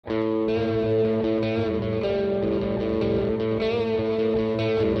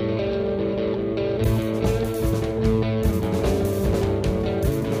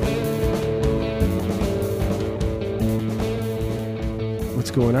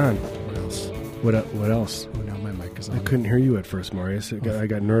going on? What else? What else? Oh, now my mic is on. I couldn't hear you at first, Marius. I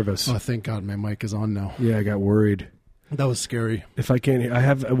got nervous. Oh, thank God my mic is on now. Yeah, I got worried. That was scary. If I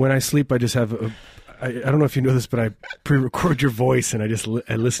can't, when I sleep, I just have. I don't know if you know this, but I pre-record your voice and I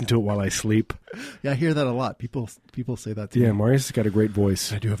listen to it while I sleep. Yeah, I hear that a lot. People say that to me. Yeah, Marius has got a great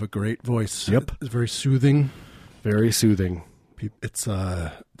voice. I do have a great voice. Yep. It's very soothing. Very soothing. It's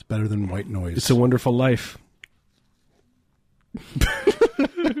better than white noise. It's a wonderful life.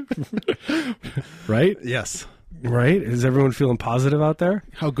 Right? Yes. Right? Is everyone feeling positive out there?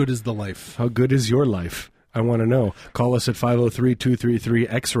 How good is the life? How good is your life? I want to know. Call us at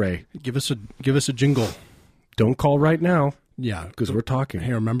 503-233-X-Ray. Give us a jingle. Don't call right now. Yeah, because we're talking.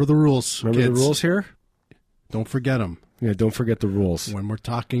 Hey, remember the rules. Remember kids. the rules here? Don't forget them. Yeah, don't forget the rules. When we're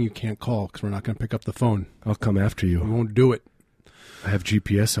talking, you can't call because we're not going to pick up the phone. I'll come after you. We won't do it. I have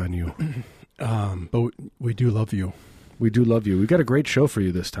GPS on you. But we do love you. We do love you. We got a great show for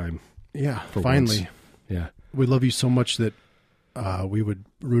you this time. Yeah, Once. finally. Yeah. We love you so much that we would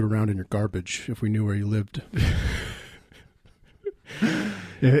root around in your garbage if we knew where you lived.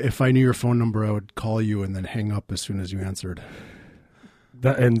 If I knew your phone number, I would call you and then hang up as soon as you answered.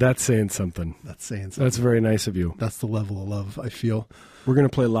 That's saying something. That's saying something. That's very nice of you. That's the level of love I feel. We're going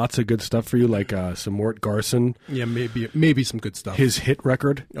to play lots of good stuff for you, like some Mort Garson. Yeah, maybe some good stuff. His hit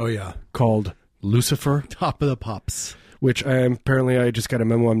record. Oh, yeah. Called Lucifer. Top of the Pops. Which apparently I just got a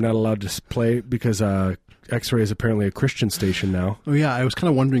memo I'm not allowed to play because X-Ray is apparently a Christian station now. Oh, yeah. I was kind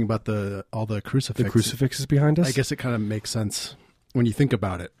of wondering about all the crucifixes. The crucifixes behind us? I guess it kind of makes sense when you think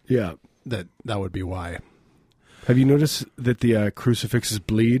about it. Yeah. That would be why. Have you noticed that the crucifixes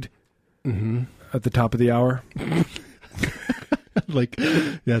bleed at the top of the hour?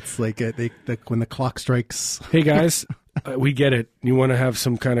 That's like when the clock strikes. Hey, guys. We get it. You want to have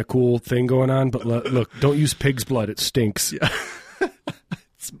some kind of cool thing going on, but look, don't use pig's blood. It stinks. Yeah.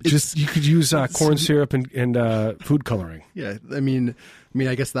 You could use corn syrup and food coloring. Yeah, I mean,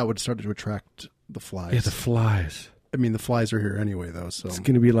 I guess that would start to attract the flies. Yeah, the flies. I mean, the flies are here anyway, though. So it's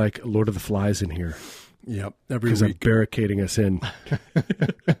going to be like Lord of the Flies in here. Yep, every week. Because I'm barricading us in.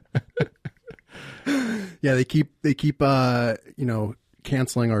 Yeah, they keep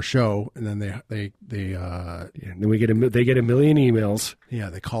canceling our show, and then they then they get a million emails. Yeah,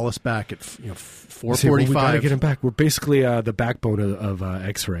 they call us back at 4:45. Well, we got to get them back. We're basically the backbone of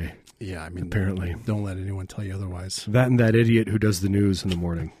X-Ray. Yeah, I mean, apparently, don't let anyone tell you otherwise. That and that idiot who does the news in the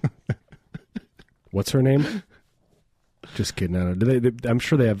morning. What's her name? Just kidding. I don't know. I'm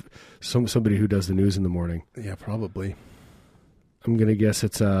sure they have somebody who does the news in the morning. Yeah, probably. I'm gonna guess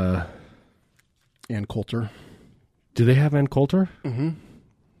it's Ann Coulter. Do they have Ann Coulter? Mm-hmm.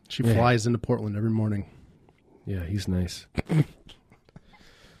 She flies into Portland every morning. Yeah, he's nice.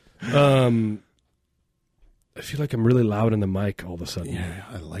 I feel like I'm really loud in the mic all of a sudden. Yeah,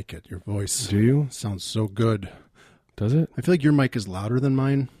 I like it. Your voice. Do you? Sounds so good. Does it? I feel like your mic is louder than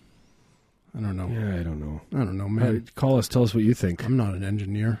mine. I don't know. Yeah, I don't know, man. Call us. Tell us what you think. I'm not an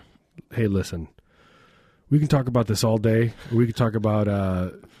engineer. Hey, listen. We can talk about this all day. We can talk about...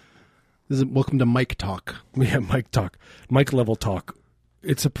 welcome to Mic Talk. Yeah, Mic Talk. Mic level talk.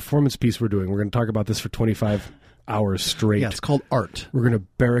 It's a performance piece we're doing. We're going to talk about this for 25 hours straight. Yeah, it's called art. We're going to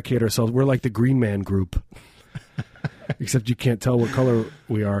barricade ourselves. We're like the Green Man group. Except you can't tell what color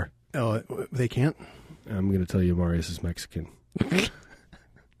we are. Oh, they can't? I'm going to tell you Marius is Mexican.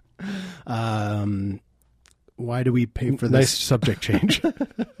 Why do we pay for this? Nice subject change.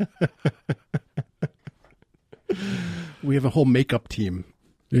 We have a whole makeup team.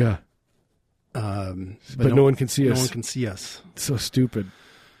 Yeah. But no one can see us. No one can see us. It's so stupid.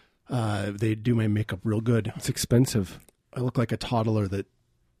 They do my makeup real good. It's expensive. I look like a toddler that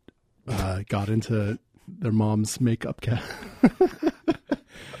got into their mom's makeup kit.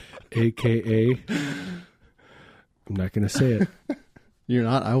 AKA. I'm not going to say it. You're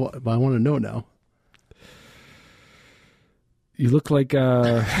not? But I want to know now. You look like...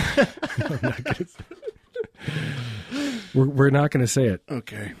 We're not going to say it.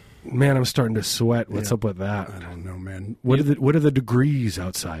 Okay. Man, I'm starting to sweat. What's up with that? I don't know, man. What are the degrees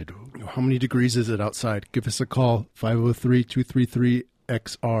outside? How many degrees is it outside? Give us a call,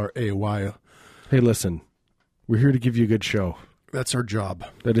 503-233-XRAY. Hey, listen. We're here to give you a good show. That's our job.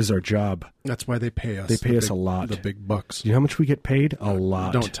 That is our job. That's why they pay us. They pay us a lot. The big bucks. Do you know how much we get paid? A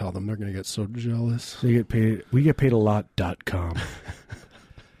lot. Don't tell them. They're going to get so jealous. We get paid a lot.com.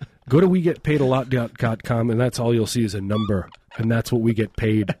 Go to wegetpaidalot.com, and that's all you'll see is a number, and that's what we get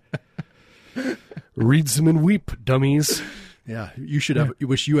paid. Read some and weep, dummies. Yeah, you should have. You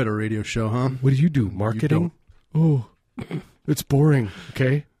wish you had a radio show, huh? What do you do? Marketing? It's boring.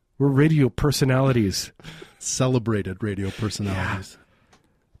 Okay, we're radio personalities. Celebrated radio personalities.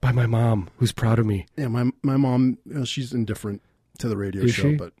 by my mom, who's proud of me. Yeah, my mom, she's indifferent to the radio Is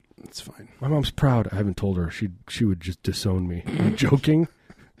show, she? but it's fine. My mom's proud. I haven't told her. She would just disown me. Are you joking?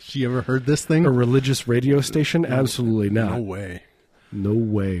 She ever heard this thing? A religious radio station? Absolutely not. No way. No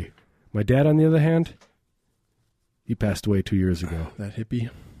way. My dad, on the other hand, he passed away 2 years ago. That hippie.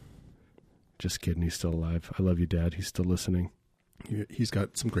 Just kidding. He's still alive. I love you, Dad. He's still listening. He's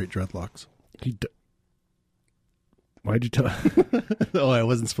got some great dreadlocks. Why'd you tell? Oh, I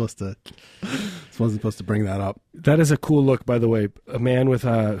wasn't supposed to bring that up. That is a cool look, by the way. A man with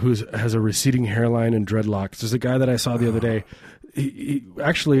who has a receding hairline and dreadlocks. There's a guy that I saw the other day.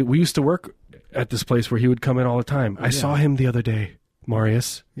 Actually, we used to work at this place where he would come in all the time. I saw him the other day,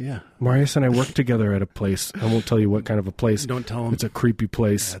 Marius. Yeah. Marius and I worked together at a place. I won't tell you what kind of a place. Don't tell him. It's a creepy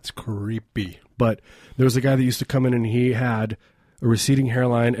place. That's creepy. But there was a guy that used to come in and he had a receding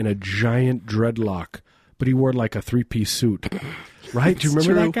hairline and a giant dreadlock. But he wore like a 3-piece suit. Right? Do you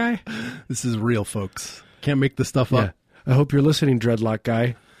remember that guy? This is real, folks. Can't make this stuff up. I hope you're listening, dreadlock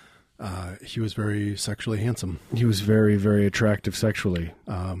guy. He was very sexually handsome. He was very, very attractive sexually.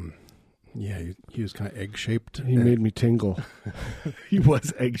 Yeah, he was kind of egg-shaped. He made me tingle. He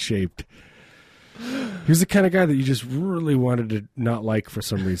was egg-shaped. He was the kind of guy that you just really wanted to not like for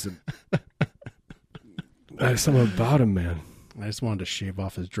some reason. There's something about him, man. I just wanted to shave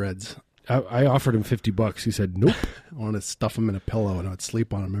off his dreads. I offered him $50. He said, nope. I wanted to stuff him in a pillow and I would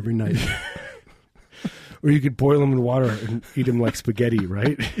sleep on him every night. Or you could boil him in water and eat him like spaghetti,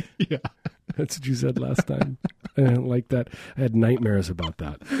 right? Yeah. That's what you said last time. I didn't like that. I had nightmares about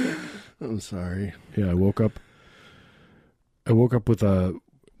that. I'm sorry. Yeah, I woke up with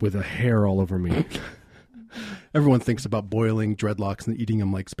a hair all over me. Everyone thinks about boiling dreadlocks and eating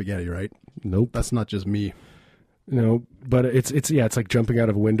them like spaghetti, right? Nope. That's not just me. No, but it's like jumping out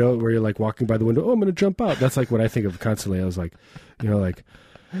of a window where you're like walking by the window. Oh, I'm going to jump out. That's like what I think of constantly. I was like, like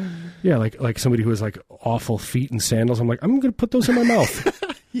somebody who has like awful feet and sandals. I'm like, I'm going to put those in my mouth.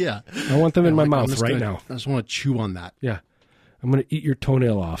 Yeah. I want them in my mouth right now. I just want to chew on that. Yeah. I'm going to eat your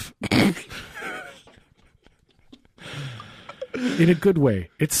toenail off. In a good way.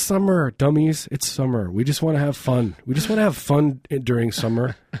 It's summer, dummies. It's summer. We just want to have fun. We just want to have fun during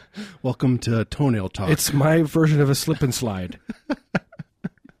summer. Welcome to Toenail Talk. It's my version of a slip and slide.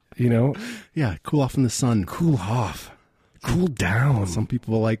 Yeah, cool off in the sun. Cool off. Cool down. Some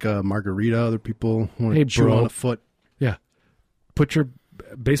people like a margarita. Other people want Hey, to chew bro. on a foot. Yeah. Put your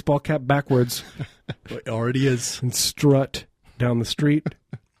baseball cap backwards It already is. and strut down the street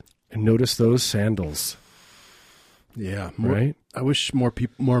and notice those sandals. Yeah. Right? I wish more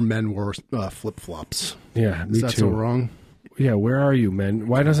men wore flip-flops. Yeah, me Is that too. so wrong? Yeah, where are you, men?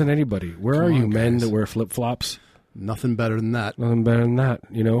 Why doesn't anybody? Where Come are you, on, men guys. that wear flip-flops? Nothing better than that. Nothing better than that,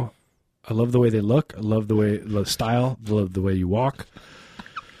 I love the way they look. I love the style. I love the way you walk.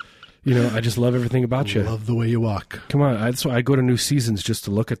 I just love everything about you. Love the way you walk. Come on, that's why I go to New Seasons just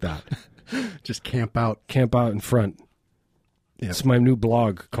to look at that. Just camp out. Camp out in front. Yeah. It's my new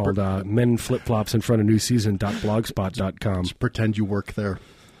blog called Men Flip-Flops in Front of New Season.blogspot.com. Just pretend you work there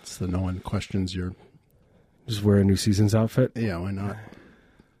so no one questions your... Just wear a New Seasons outfit. Yeah, why not?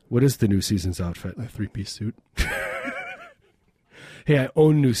 What is the New Seasons outfit? A 3-piece suit. Hey, I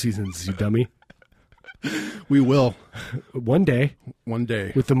own New Seasons, you dummy. We will. One day, One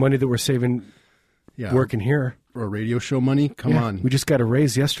day. with the money that we're saving Yeah. working here. For radio show money? Come Yeah, on. we just got a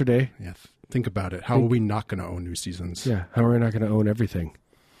raise yesterday. Yeah, think about it. How are we not going to own New Seasons? Yeah, how are we not going to own everything?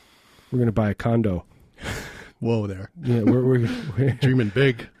 We're going to buy a condo. Whoa there. Yeah, we're Dreaming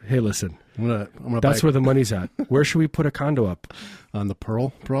big. Hey, listen. I'm gonna That's buy where the money's at. Where should we put a condo up? on the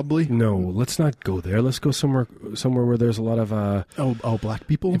Pearl, probably. No, let's not go there. Let's go somewhere where there's a lot of Black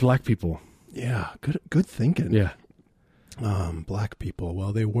people? black people. Yeah, good thinking. Yeah. Black people.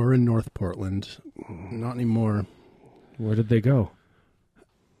 Well, they were in North Portland. Not anymore. Where did they go?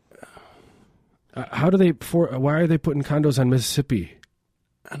 Why are they putting condos on Mississippi?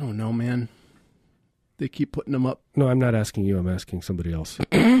 I don't know, man. They keep putting them up. No, I'm not asking you. I'm asking somebody else.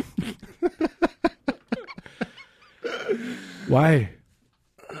 Why?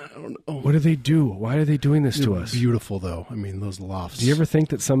 I don't know. What do they do? Why are they doing this to They're us? Beautiful, though. I mean, those lofts. Do you ever think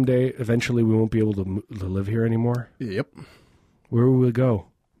that someday, eventually, we won't be able to live here anymore? Yep. Where will we go?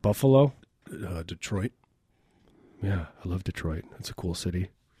 Buffalo? Detroit. Yeah, I love Detroit. It's a cool city.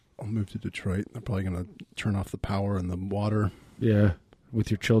 I'll move to Detroit. They're probably going to turn off the power and the water. Yeah,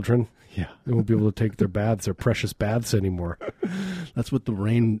 with your children. Yeah. They won't be able to take their baths, their precious baths anymore. That's what the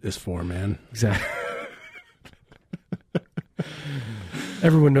rain is for, man. Exactly.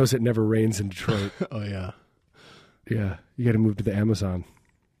 Everyone knows it never rains in Detroit. Oh, yeah. Yeah, you got to move to the Amazon.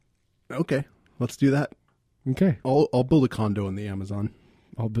 Okay, let's do that. Okay, I'll build a condo in the Amazon.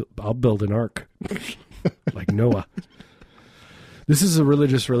 I'll build an ark like Noah. This is a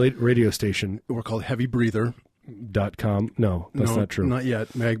religious radio station. We're called Heavy Breather. .com. No, that's not true. Not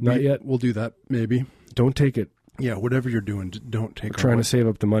yet. Not yet. We'll do that maybe. Don't take it. Yeah, whatever you're doing, don't take. We're trying to save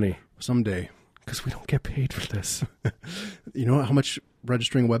up the money someday because we don't get paid for this. You know how much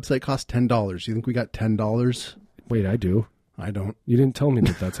registering a website costs? $10. You think we got $10? Wait, I do. I don't. You didn't tell me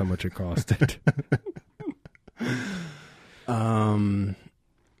that that's how much it costed.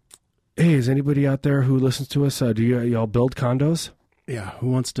 Hey, is anybody out there who listens to us? Do y'all build condos? Yeah, who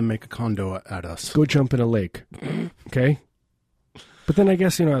wants to make a condo at us? Go jump in a lake, okay? But then I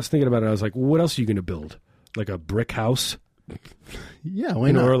guess, I was thinking about it. I was like, well, what else are you going to build? Like a brick house? Yeah, why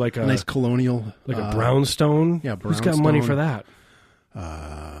not? Or like a nice colonial... Like a brownstone? Yeah, brownstone. Who's got money for that?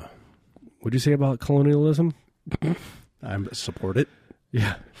 What'd you say about colonialism? I support it.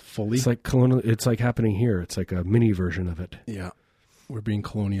 Yeah. Fully. It's like it's like happening here. It's like a mini version of it. Yeah. We're being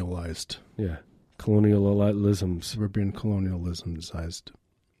colonialized. Yeah. Colonialisms. We're being colonialismized.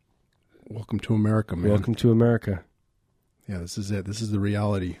 Welcome to America, man. Welcome to America. Yeah, this is it. This is the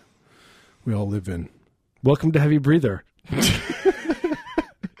reality we all live in. Welcome to Heavy Breather.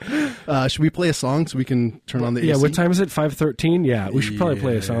 Should we play a song so we can turn on the AC? Yeah, what time is it? 5:13? Yeah, we should probably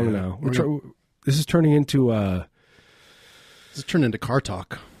play a song now. This is turning into... This is turning into car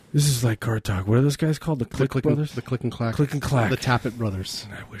talk. This is like car talk. What are those guys called? The Click Brothers? The Click and Clack. Click and Clack. The Tappet Brothers.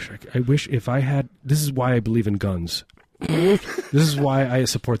 I wish if I had... This is why I believe in guns. This is why I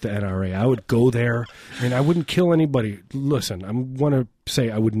support the NRA. I would go there, and I wouldn't kill anybody. Listen, I want to say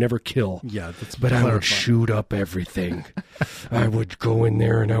I would never kill. Yeah, but I would shoot up everything. I would go in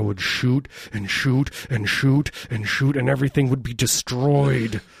there and I would shoot and shoot and shoot and shoot, and everything would be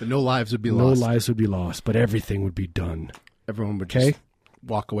destroyed. But no lives would be lost. No lives would be lost, but everything would be done. Everyone would just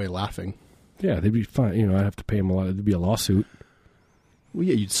walk away laughing. Yeah, they'd be fine. I'd have to pay them a lot. There'd be a lawsuit. Well,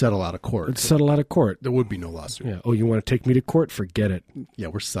 yeah, you'd settle out of court. It'd settle out of court. There would be no lawsuit. Yeah. Oh, you want to take me to court? Forget it. Yeah,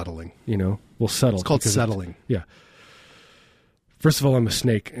 we're settling. We'll settle. It's called settling. Yeah. First of all, I'm a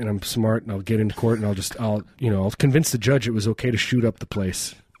snake, and I'm smart, and I'll get into court, and I'll convince the judge it was okay to shoot up the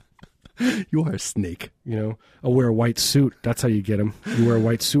place. You are a snake. I'll wear a white suit. That's how you get him. You wear a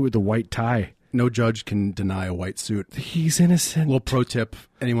white suit with a white tie. No judge can deny a white suit. He's innocent. Little pro tip.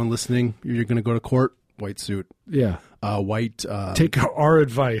 Anyone listening, you're going to go to court, white suit. Yeah. White. Take our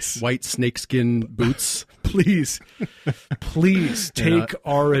advice. White snakeskin boots. Please take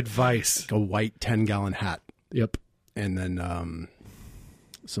our advice. A white 10-gallon hat. Yep. And then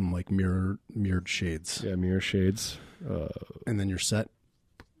some like mirrored shades. Yeah, mirror shades. And then you're set.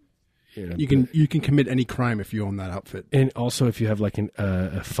 You can commit any crime if you own that outfit. And also if you have like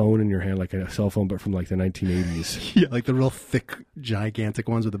a phone in your hand, like a cell phone, but from like the 1980s. Yeah, like the real thick, gigantic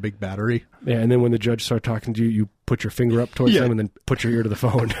ones with a big battery. Yeah, and then when the judge starts talking to you, you put your finger up towards them and then put your ear to the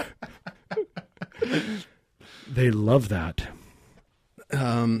phone. They love that.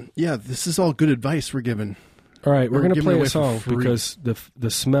 Yeah, this is all good advice we're giving. All right, we're going to play a song because the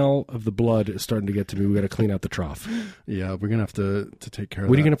smell of the blood is starting to get to me. We got to clean out the trough. Yeah, we're going to have to take care of that.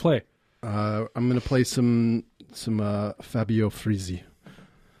 What are you going to play? I'm going to play some Fabio Frizzi,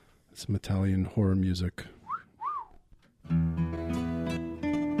 some Italian horror music. You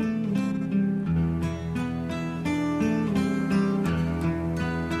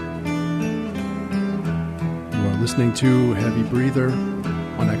are listening to Heavy Breather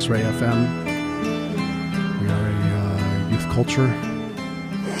on X-Ray FM. We are a youth culture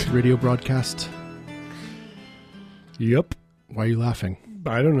radio broadcast. Yep. Why are you laughing?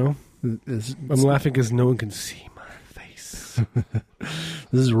 I don't know. I'm laughing because no one can see my face.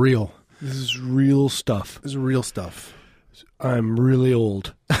 This is real. This is real stuff. This is real stuff. I'm really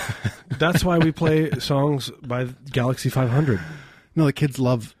old. That's why we play songs by Galaxy 500. No, the kids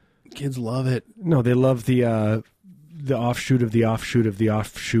love it. No, they love the offshoot of the offshoot of the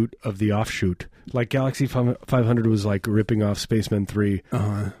offshoot of the offshoot. Like Galaxy 500 was like ripping off Spacemen 3,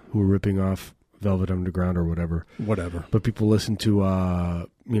 who were ripping off Velvet Underground or whatever. But people listen to,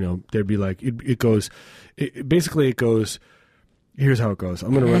 they'd be like, it goes, here's how it goes.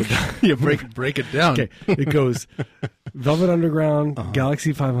 I'm going to run it down. Yeah, break it down. Okay, it goes Velvet Underground,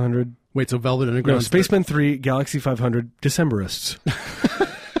 Galaxy 500. Wait, so Velvet Underground? No, Spacemen 3, Galaxy 500, Decemberists.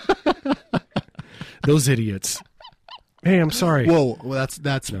 Those idiots. Hey, I'm sorry. Whoa, well,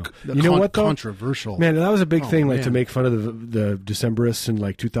 that's you know what, though? Controversial. Man, that was a big thing, to make fun of the Decemberists in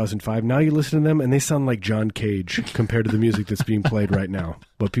like 2005. Now you listen to them, and they sound like John Cage compared to the music that's being played right now.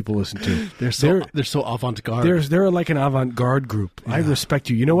 What people listen to, they're so avant-garde. They're like an avant-garde group. Yeah. I respect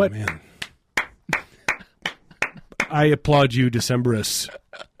you. You know what? Man. I applaud you, Decemberists.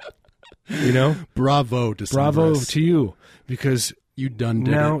 Bravo, Decemberists. Bravo to you, because You done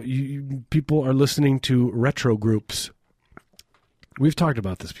did now it. people are listening to retro groups. We've talked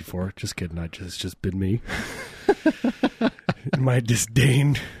about this before. Just kidding. It's just been me. My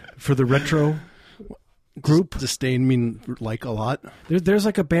disdain for the retro group. Disdain mean like a lot? There's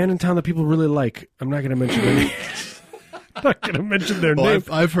like a band in town that people really like. I'm not going to mention their name. I'm not going to mention their name.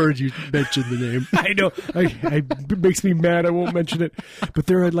 I've heard you mention the name. I know. It makes me mad. I won't mention it. But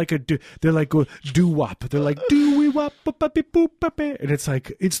they're like doo wop. They're like doo wee wop, and it's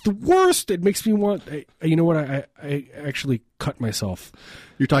like it's the worst. It makes me want. You know what? I actually cut myself.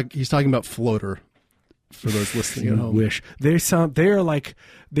 He's talking about Floater. For those listening at home, wish they're like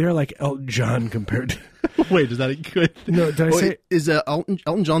Elton John compared to. Wait, is that good? No, did I say? Is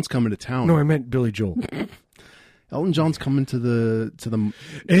Elton John's coming to town? No, I meant Billy Joel. Elton John's coming to the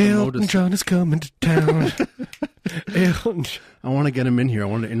Elton John is coming to town. Elton. I want to get him in here. I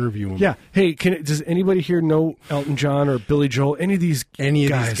want to interview him. Yeah. Hey, does anybody here know Elton John or Billy Joel? Any of these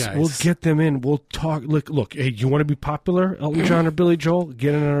guys? We'll get them in. We'll talk. Look. Hey, you want to be popular, Elton John or Billy Joel?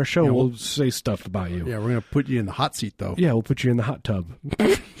 Get in on our show. We'll say stuff about you. Yeah, we're gonna put you in the hot seat though. Yeah, we'll put you in the hot tub.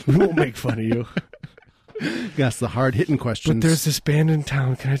 We won't make fun of you. That's the hard hitting questions. But there's this band in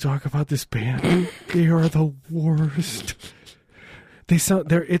town. Can I talk about this band? They are the worst. They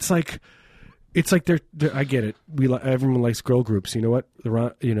sound. It's like they're. I get it. Everyone likes girl groups. You know what? The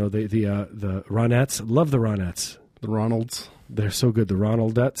Ronettes. Love the Ronettes. The Ronalds. They're so good. The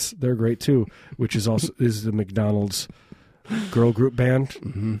Ronaldettes. They're great too. Which is the McDonald's girl group band.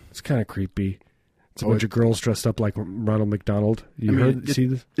 Mm-hmm. It's kind of creepy. It's a bunch of girls dressed up like Ronald McDonald. See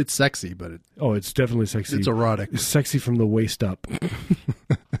this? It's sexy, but it's definitely sexy. It's erotic. It's sexy from the waist up.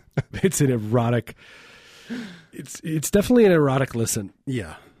 It's an erotic. It's definitely an erotic listen.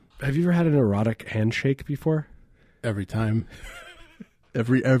 Yeah. Have you ever had an erotic handshake before? Every time.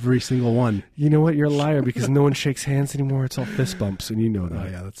 Every single one. You know what? You're a liar because no one shakes hands anymore. It's all fist bumps, and you know that. Oh,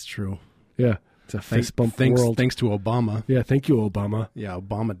 yeah, that's true. Yeah. It's a fist bump world. Thanks to Obama. Yeah, thank you, Obama. Yeah,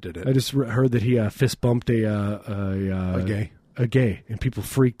 Obama did it. I just heard that he fist bumped a gay, and people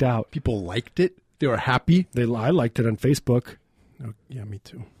freaked out. People liked it. They were happy. I liked it on Facebook. Oh, yeah, me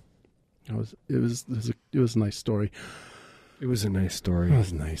too. It was a nice story. It was a nice story. It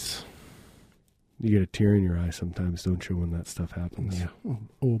was nice. You get a tear in your eye sometimes, don't you, when that stuff happens? Yeah.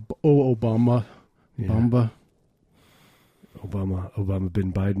 Obama. Yeah. Bamba. Obama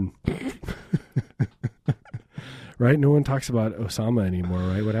bin Biden. Right? No one talks about Osama anymore,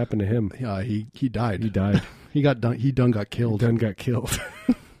 right? What happened to him? Yeah, he died. He died. He got killed. He got killed.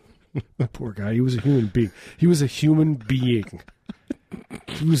 Poor guy. He was a human being. He was a human being.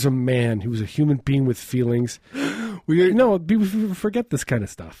 He was a man. He was a human being with feelings. People forget this kind of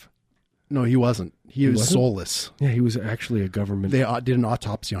stuff. No, he wasn't. He was soulless. Yeah, he was actually a government. They did an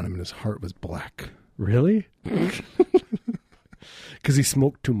autopsy on him, and his heart was black. Really? Because he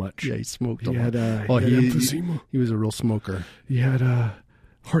smoked too much. Yeah, he smoked a lot. He had emphysema. He was a real smoker. He had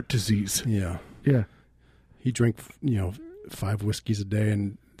heart disease. Yeah. Yeah. He drank, 5 whiskeys a day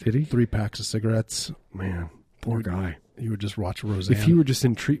and did he? 3 packs of cigarettes. Man, poor guy. He would just watch Roseanne. If he were just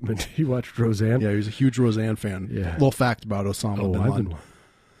in treatment, he watched Roseanne. Yeah, he was a huge Roseanne fan. Yeah. Little fact about Osama bin Laden.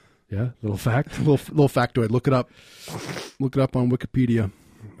 Yeah, little fact. little factoid. Look it up. Look it up on Wikipedia.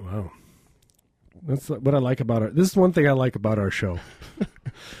 Wow. That's what I like about this is one thing I like about our show.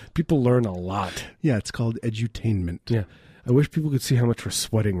 People learn a lot. Yeah, it's called edutainment. Yeah. I wish people could see how much we're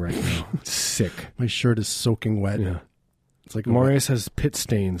sweating right now. It's sick. My shirt is soaking wet. Yeah. It's like Marius has pit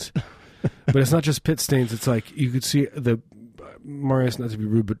stains. But it's not just pit stains. It's like you could see Marius, not to be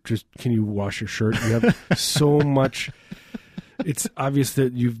rude, but just can you wash your shirt? You have so much. It's obvious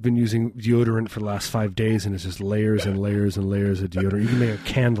that you've been using deodorant for the last 5 days, and it's just layers and layers and layers of deodorant. You can make a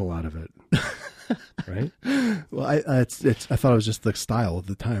candle out of it. Right? Well, I thought it was just the style of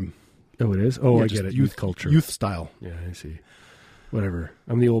the time. Oh, it is? Oh, yeah, I get it. Youth culture. Youth style. Yeah, I see. Whatever.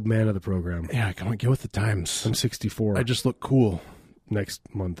 I'm the old man of the program. Yeah, come on, get with the times. I'm 64. I just look cool. Next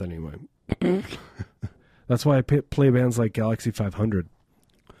month, anyway. That's why I play bands like Galaxy 500.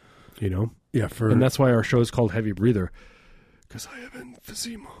 Yeah, and that's why our show is called Heavy Breather. Because I have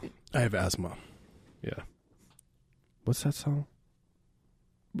emphysema. I have asthma. Yeah. What's that song?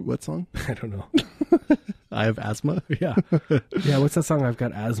 What song? I don't know. I have asthma? Yeah. Yeah, what's that song? I've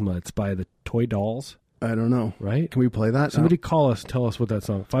got asthma. It's by the Toy Dolls. I don't know. Right? Can we play that? Somebody call us. Tell us what that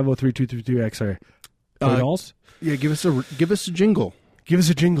song. 503-232-XR. Toy Dolls? Yeah, give us a jingle. Give us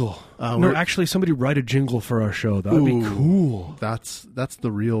a jingle. No, actually, somebody write a jingle for our show. That would be cool. That's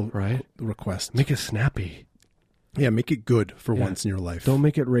the real request. Make it snappy. Yeah, make it good for once in your life. Don't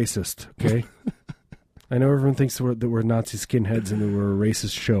make it racist, okay? I know everyone thinks that we're Nazi skinheads and that we're a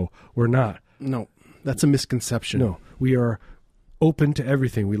racist show. We're not. No, that's a misconception. No, we are open to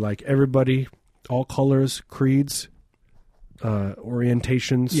everything. We like everybody, all colors, creeds,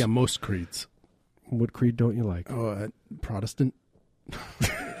 orientations. Yeah, most creeds. What creed don't you like? Oh, Protestant.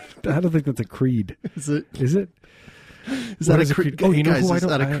 I don't think that's a creed. Is it? Is it? Is that a creed? Oh, you know guys, who I is don't.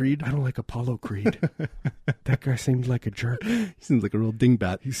 that a creed? I don't like Apollo Creed. That guy seemed like a jerk. He seems like a real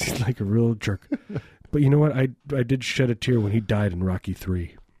dingbat. He seemed like a real jerk. But you know what? I did shed a tear when he died in Rocky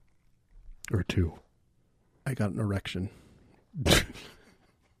 3 or 2. I got an erection.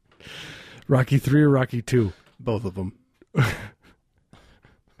 Rocky 3 or Rocky 2? Both of them.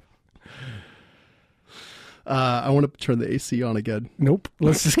 I want to turn the AC on again. Nope.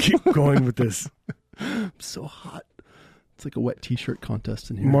 Let's just keep going with this. I'm so hot. It's like a wet T-shirt contest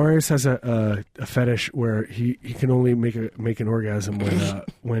in here. Marius has a fetish where he can only make an orgasm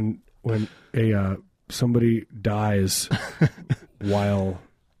when somebody dies while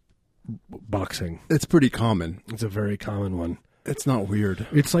boxing. It's pretty common. It's a very common one. It's not weird.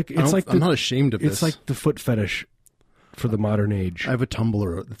 I'm not ashamed of this. It's like the foot fetish for the modern age. I have a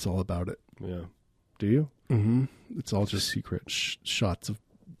Tumblr that's all about it. Yeah. Do you? Mm-hmm. It's all It's just a secret. shots of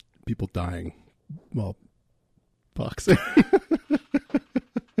people dying while boxing.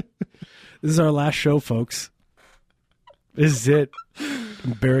 This is our last show, folks. This is it.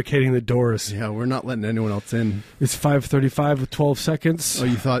 I'm barricading the doors. Yeah, we're not letting anyone else in. It's 5:35 with 12 seconds. Oh,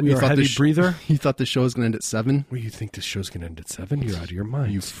 you thought we are a heavy breather? You thought the show was going to end at 7? Well, you think this show's going to end at 7? You're out of your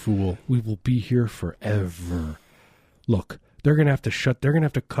mind. You fool. We will be here forever. Look, they're going to have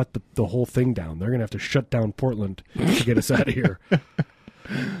to cut the whole thing down. They're going to have to shut down Portland to get us out of here.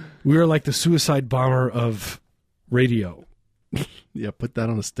 We are like the suicide bomber of radio. Yeah, put that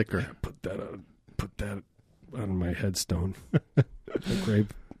on a sticker. Put that on my headstone.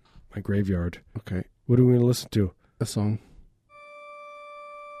 my graveyard. Okay. What are we going to listen to? A song.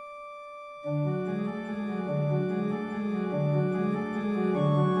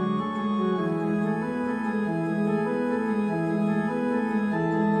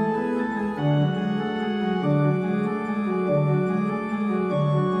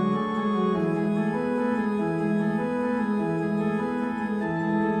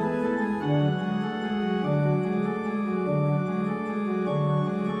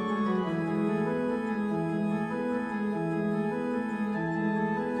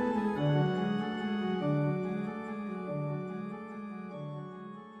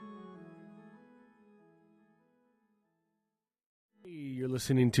 You're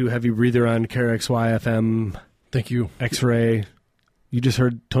listening to Heavy Breather on KRXY-FM, Thank you. X-Ray. You just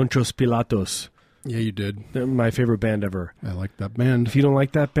heard Tonchos Pilatos. Yeah, you did. They're my favorite band ever. I like that band. If you don't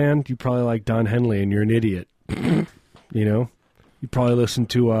like that band, you probably like Don Henley and you're an idiot. You know? You probably listen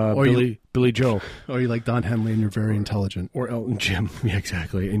to Billy Joe. Oh, you like Don Henley and you're very intelligent. Or Elton Jim. Yeah,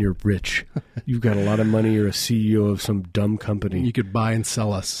 exactly. And you're rich. You've got a lot of money. You're a CEO of some dumb company. You could buy and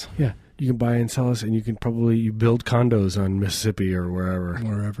sell us. Yeah. You can buy and sell us, and you can you build condos on Mississippi or wherever.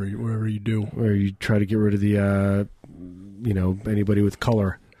 Wherever you do. Where you try to get rid of the, anybody with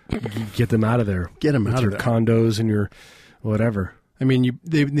color. You get them out of there. Get them with out your of there. Condos and your whatever. I mean,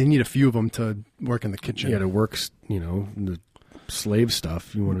 they need a few of them to work in the kitchen. Yeah, to work, the slave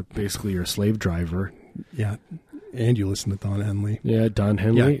stuff. You want to basically you're a slave driver. Yeah, and you listen to Don Henley. Yeah, Don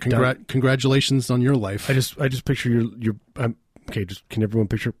Henley. Yeah, congratulations on your life. I just picture your okay. Just can everyone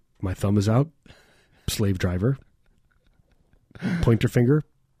picture my thumb is out, slave driver, pointer finger,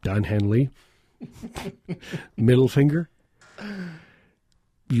 Don Henley, middle finger.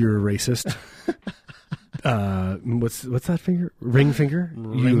 You're a racist. What's that finger? Ring finger.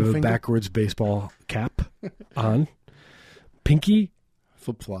 You have a backwards baseball cap on. Pinky.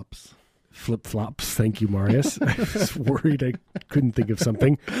 Flip flops. Flip flops. Thank you, Marius. I was worried I couldn't think of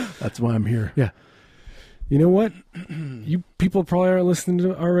something. That's why I'm here. Yeah. You know what? You people probably aren't listening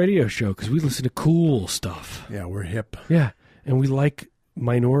to our radio show because we listen to cool stuff. Yeah, we're hip. Yeah, and we like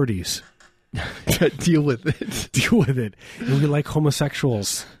minorities. Deal with it. Deal with it. And we like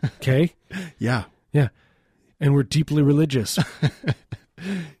homosexuals. Okay? Yeah. Yeah. And we're deeply religious.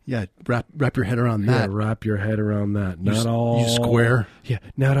 Yeah, wrap your head around that. Yeah, wrap your head around that. You square. Yeah,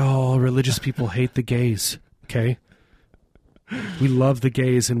 not all religious people hate the gays. Okay? We love the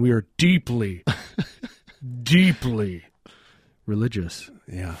gays and we are deeply religious.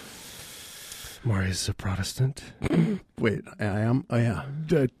 Yeah. Marius is a Protestant. Wait, I am? Oh, yeah.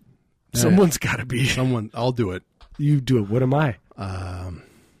 Someone's got to be. Someone. I'll do it. You do it. What am I? I'm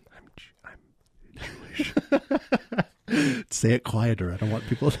Jewish. Say it quieter. I don't want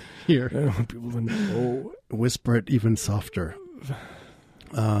people to hear. I don't want people to know. Whisper it even softer.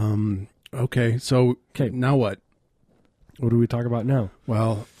 Okay, so now what? What do we talk about now?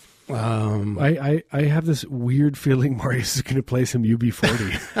 Well, I have this weird feeling Marius is going to play some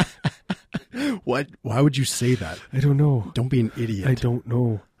UB40. What? Why would you say that? I don't know. Don't be an idiot. I don't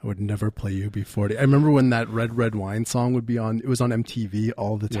know. I would never play UB40. I remember when that Red Red Wine song would be on. It was on MTV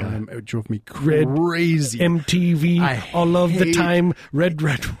all the time. It drove me crazy. MTV all of the time. Red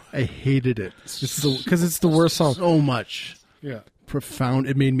Red. I hated it Because it's the worst song. so much. Yeah. Profound.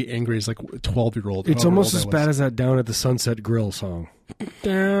 It made me angry as like a 12-year-old. It's almost as bad as that Down at the Sunset Grill song.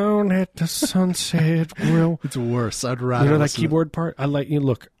 Down at the Sunset Grill. It's worse. I'd rather. You know that keyboard part? I like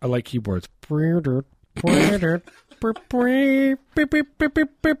keyboards. I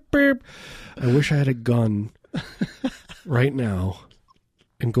wish I had a gun right now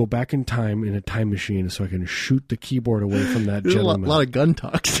and go back in time in a time machine so I can shoot the keyboard away from that There's gentleman. a lot of gun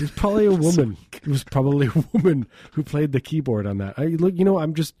talks. It's probably a woman. It was probably a woman who played the keyboard on that. I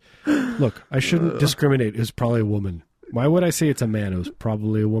shouldn't discriminate. It was probably a woman. Why would I say it's a man? It was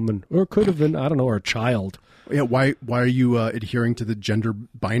probably a woman, or it could have been, I don't know, or a child. Yeah, why are you adhering to the gender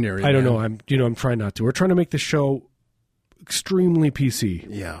binary? I don't know. I'm trying not to. We're trying to make the show extremely PC.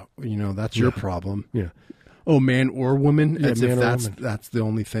 Yeah, that's your problem. Yeah. Oh, man or woman? Yeah, As man if or that's woman. that's the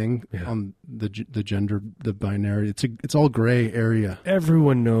only thing Yeah. on the gender, the binary. It's all gray area.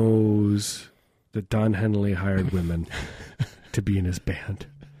 Everyone knows that Don Henley hired women to be in his band.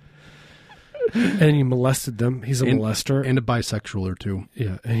 And he molested them. He's a molester. And a bisexual or two.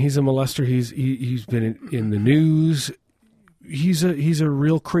 Yeah, and he's a molester. He's been in the news. He's a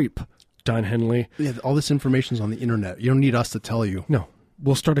real creep, Don Henley. Yeah, all this information's on the internet. You don't need us to tell you. No,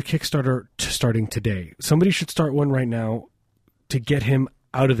 we'll start a Kickstarter starting today. Somebody should start one right now to get him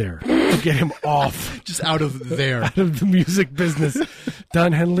out of there, to get him off. Just out of there. Out of the music business.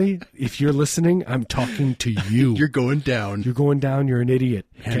 Don Henley, if you're listening, I'm talking to you. You're going down. You're going down. You're an idiot.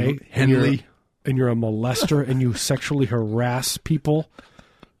 Okay, Henley. And you're a molester, and you sexually harass people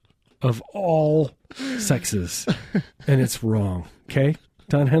of all sexes, and it's wrong. Okay,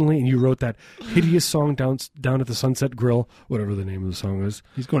 Don Henley, and you wrote that hideous song down at the Sunset Grill, whatever the name of the song is.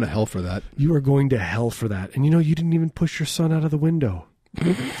 He's going to hell for that. You are going to hell for that, and you didn't even push your son out of the window.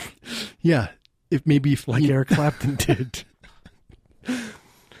 Yeah, Like Eric Clapton did.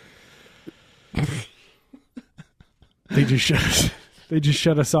 They just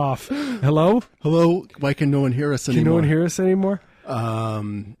shut us off. Hello? Hello? Why can no one hear us anymore? Can no one hear us anymore?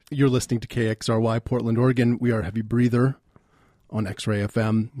 You're listening to KXRY, Portland, Oregon. We are Heavy Breather on X-Ray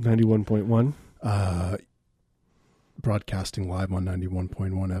FM. 91.1. Broadcasting live on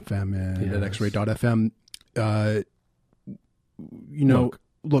 91.1 FM and at xray.fm.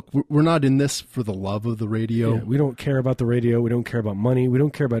 Look, we're not in this for the love of the radio. Yeah, we don't care about the radio. We don't care about money. We don't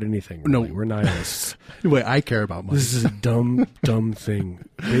care about anything. Really. No. We're nihilists. Anyway, I care about money. This is a dumb thing.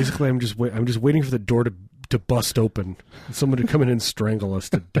 Basically, I'm just waiting for the door to bust open, and someone to come in and strangle us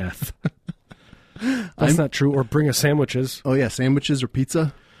to death. That's not true. Or bring us sandwiches. Oh yeah, sandwiches or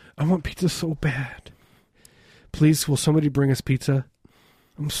pizza. I want pizza so bad. Please, will somebody bring us pizza?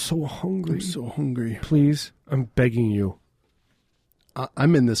 I'm so hungry. I'm so hungry. Please, I'm begging you.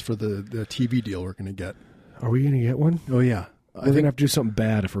 I'm in this for the TV deal we're going to get. Are we going to get one? Oh yeah. We're going to have to do something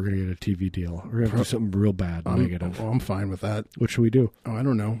bad if we're going to get a TV deal. We're going to have to do something real bad, negative. I'm fine with that. What should we do? Oh, I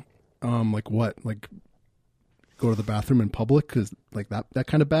don't know. Like what? Like go to the bathroom in public? Because like that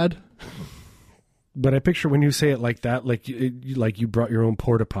kind of bad? But I picture when you say it like that, like you brought your own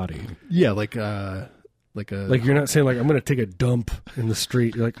porta potty. Yeah, like you're not saying like I'm going to take a dump in the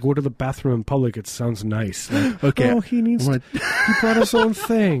street. You're like, go to the bathroom in public. It sounds nice. Like, okay. Oh, he brought his own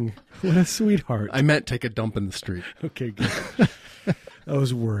thing. What a sweetheart. I meant take a dump in the street. Okay, good. I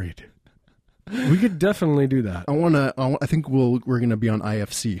was worried. We could definitely do that. I think we're going to be on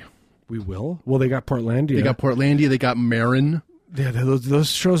IFC. We will. Well, they got Portlandia. They got Portlandia. They got Marin. Yeah,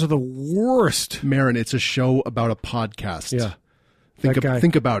 those shows are the worst. Marin. It's a show about a podcast. Yeah. Think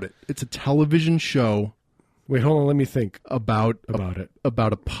about it. It's a television show. Wait, hold on. Let me think about it.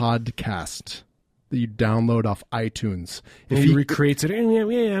 About a podcast that you download off iTunes. If he recreates it,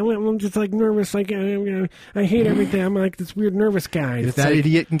 I'm just like nervous. Like I hate everything. I'm like this weird nervous guy. If that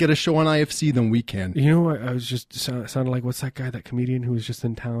idiot can get a show on IFC, then we can. You know what? I was just sounded like what's that guy? That comedian who was just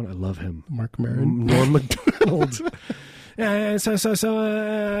in town. I love him. Mark Maron. Norm Macdonald. I just.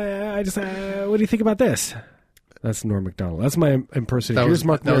 What do you think about this? That's Norm Macdonald. That's my impersonation. Here's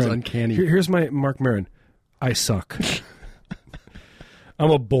Mark Maron. That was uncanny. Here's my Mark Maron. I suck. I'm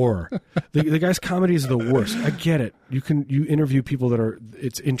a bore. The guy's comedy is the worst. I get it. You interview people that are.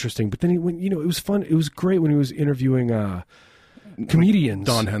 It's interesting, but then it was fun. It was great when he was interviewing comedians.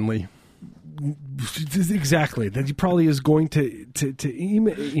 Don Henley. Exactly. That he probably is going to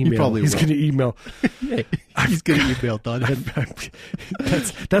email. He's going to email. He's going to email Don Henley.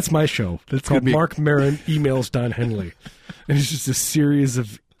 That's my show. That's called Mark Maron Emails Don Henley. And it's just a series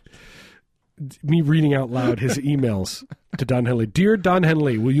of me reading out loud his emails to Don Henley. Dear Don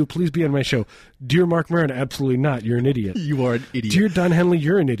Henley, will you please be on my show? Dear Mark Maron, absolutely not. You're an idiot. You are an idiot. Dear Don Henley,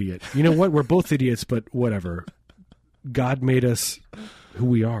 you're an idiot. You know what? We're both idiots, but whatever. God made us who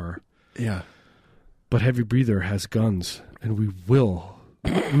we are. Yeah. But Heavy Breather has guns, and we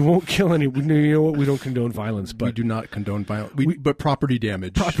won't kill any. You know what? We don't condone violence, but we do not condone violence. But property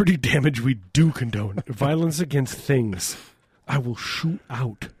damage. Property damage we do condone. Violence against things. I will shoot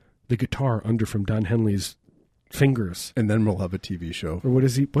out the guitar under from Don Henley's fingers, and then we'll have a TV show. Or what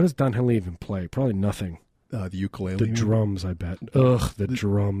does Don Henley even play? Probably nothing. The ukulele. The drums, I bet. Ugh, the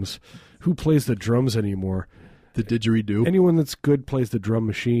drums. Who plays the drums anymore? The didgeridoo. Anyone that's good plays the drum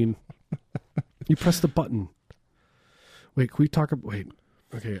machine. You press the button. Wait, can we talk about... Wait.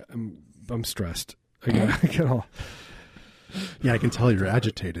 Okay, I'm stressed. I get all... Yeah, I can tell you're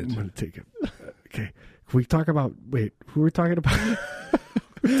agitated. I'm going to take it. Okay. Can we talk about... Wait, who were we talking about?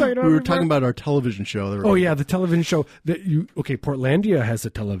 We were talking about our television show. Oh, yeah, the television show. Okay, Portlandia has a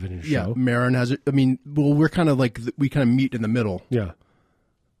television show. Yeah, Marin has it. I mean, well, we're kind of like... We kind of meet in the middle. Yeah.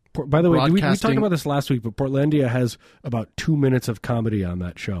 By the way, we talked about this last week, but Portlandia has about 2 minutes of comedy on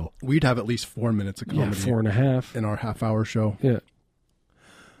that show. We'd have at least 4 minutes of comedy. Yeah, 4.5. In our half-hour show. Yeah.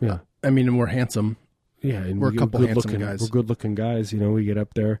 Yeah. I mean, and we're handsome. Yeah, and we're a couple handsome guys. We're good-looking guys. You know, we get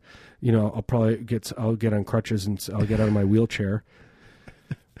up there. You know, I'll get on crutches and I'll get out of my wheelchair.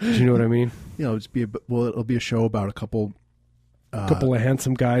 Do you know what I mean? You know, it'll be a show about a couple of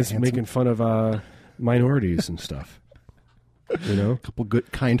handsome guys making fun of minorities and stuff. You know, a couple good,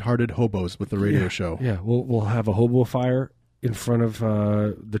 kind-hearted hobos with the radio show. Yeah, we'll have a hobo fire in front of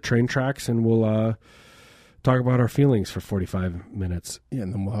the train tracks, and we'll talk about our feelings for 45 minutes. Yeah,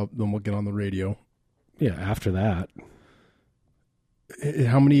 and then we'll get on the radio. Yeah, after that.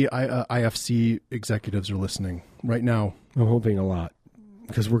 How many IFC executives are listening right now? I'm hoping a lot,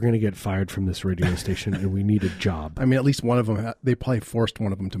 because we're going to get fired from this radio station, and we need a job. I mean, at least one of them, they probably forced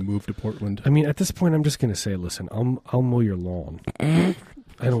one of them to move to Portland. I mean, at this point, I'm just going to say, listen, I'll mow your lawn. I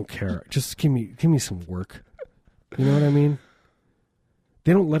don't care. Just give me some work. You know what I mean?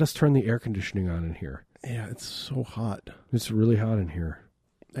 They don't let us turn the air conditioning on in here. Yeah, it's so hot. It's really hot in here.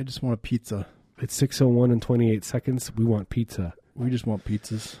 I just want a pizza. It's 6:01 and 28 seconds. We want pizza. We just want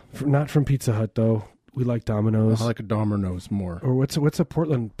pizzas. Not from Pizza Hut, though. We like Domino's. I like a Domino's more. Or what's a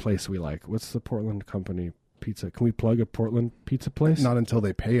Portland place we like? What's the Portland company pizza? Can we plug a Portland pizza place? Not until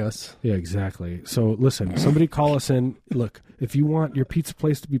they pay us. Yeah, exactly. So listen, somebody call us in. Look, if you want your pizza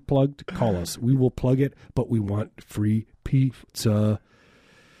place to be plugged, call us. We will plug it, but we want free pizza.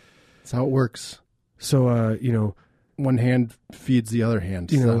 That's how it works. So, you know. One hand feeds the other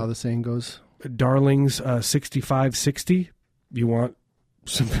hand. Is that how the saying goes? Darlings 6560. You want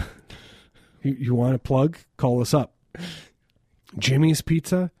some... You want a plug? Call us up. Jimmy's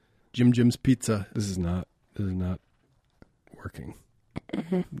Pizza? Jim's Pizza. This is not working.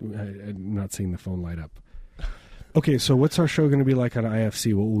 I'm not seeing the phone light up. Okay, so what's our show going to be like on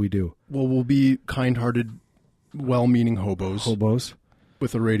IFC? What will we do? Well, we'll be kind-hearted, well-meaning hobos. Hobos?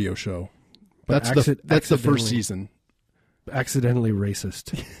 With a radio show. That's the first season. Accidentally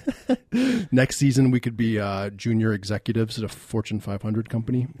racist. Next season, we could be junior executives at a Fortune 500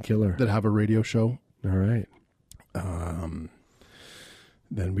 company. Killer. That have a radio show. All right.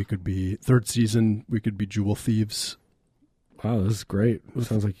 Then we could be, third season, we could be jewel thieves. Wow, this is great. It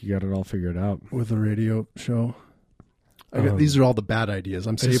sounds like you got it all figured out. With a radio show. These are all the bad ideas.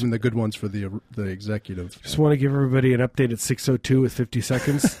 I'm saving the good ones for the executive. Just want to give everybody an update at 6:02 with 50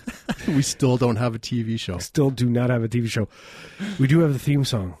 seconds. We still don't have a TV show. Still do not have a TV show. We do have the theme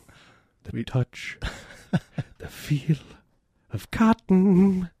song. The touch, the feel of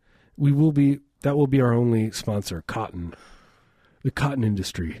cotton. That will be our only sponsor, Cotton. The cotton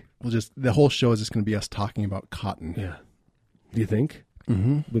industry. The whole show is just going to be us talking about cotton. Yeah. Do you think?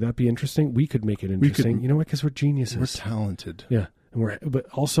 Mm-hmm. Would that be interesting? We could make it interesting. You know what? Because we're geniuses. We're talented. Yeah. But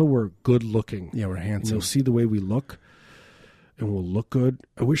also we're good looking. Yeah, we're handsome. And you'll see the way we look, and we'll look good.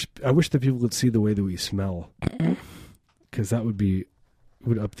 I wish that people could see the way that we smell, because that would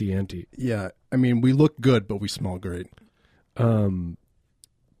up the ante. Yeah. I mean, we look good, but we smell great. Who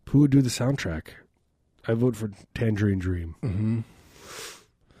would do the soundtrack? I vote for Tangerine Dream. Mm-hmm.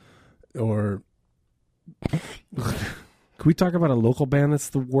 Or... Can we talk about a local band that's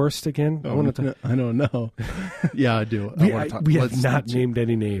the worst again? I don't know. Yeah, I do. We have not named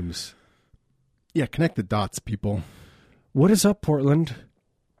any names. Yeah, connect the dots, people. What is up, Portland?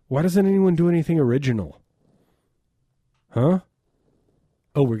 Why doesn't anyone do anything original? Huh?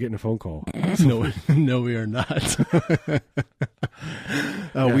 Oh, we're getting a phone call. No, we are not.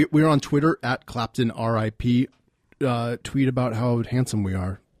 We're on Twitter at Clapton RIP. Tweet about how handsome we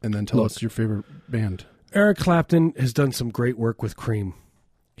are, and then tell us your favorite band. Eric Clapton has done some great work with Cream.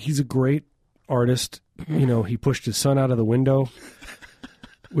 He's a great artist. You know, he pushed his son out of the window,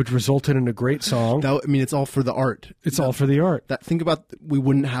 which resulted in a great song. It's all for the art. It's all for the art. Think about, we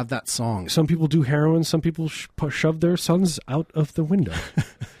wouldn't have that song. Some people do heroin. Some people shove their sons out of the window.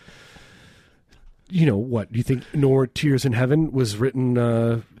 You know what? Do you think No More Tears in Heaven was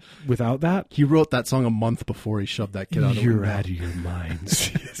written without that? He wrote that song a month before he shoved that kid out of the window. You're out of your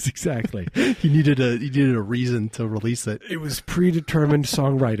minds. Yes, exactly. He needed a reason to release it. It was predetermined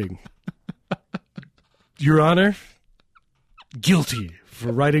songwriting. Your Honor, guilty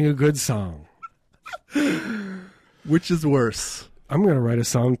for writing a good song. Which is worse? I'm going to write a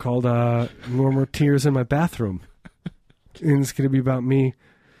song called No More Tears in My Bathroom. And it's going to be about me.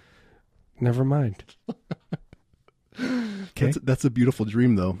 Never mind. Okay. That's a beautiful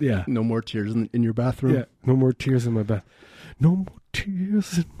dream, though. Yeah. No more tears in your bathroom. Yeah. No more tears in my bath. No more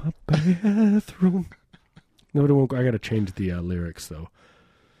tears in my bathroom. Nobody won't. I got to change the lyrics though,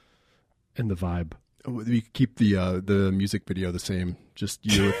 and the vibe. You keep the music video the same. Just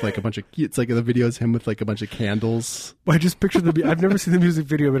you with like a bunch of. It's like the video is him with like a bunch of candles. I just picture I've never seen the music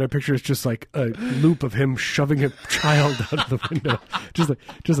video, but I picture it's just like a loop of him shoving a child out of the window, just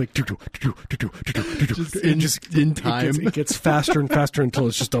like in time. It gets faster and faster until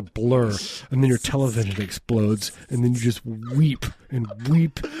it's just a blur, and then your television explodes, and then you just weep and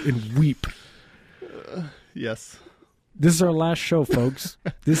weep and weep. Yes. This is our last show, folks.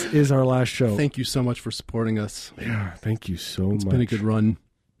 This is our last show. Thank you so much for supporting us. Yeah, thank you so much. It's been a good run.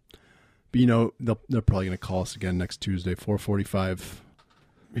 But, you know, they're probably going to call us again next Tuesday, 4:45.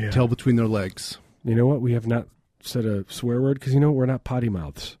 Yeah. Tail between their legs. You know what? We have not said a swear word because, you know, we're not potty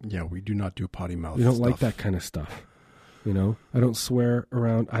mouths. Yeah, we do not do potty mouth We don't stuff. like that kind of stuff. You know? I don't swear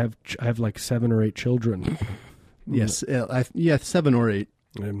around. I have like 7 or 8 children. Yes. 7 or 8.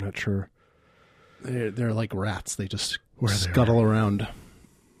 I'm not sure. They're like rats. They just Where scuttle around.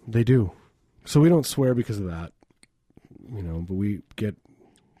 They do. So we don't swear because of that. You know, but we get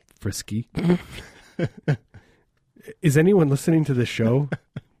frisky. Is anyone listening to this show?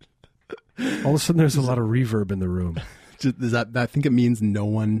 All of a sudden there's a lot of reverb in the room. I think it means no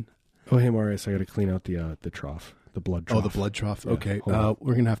one. Oh, hey, Marius, I got to clean out the trough, the blood trough. Oh, the blood trough. Yeah, okay.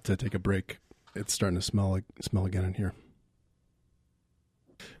 We're going to have to take a break. It's starting to smell again in here.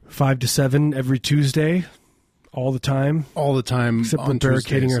 5 to 7 every Tuesday, all the time. All the time. Except we're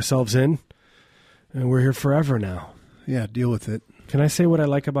barricading ourselves in. And we're here forever now. Yeah, deal with it. Can I say what I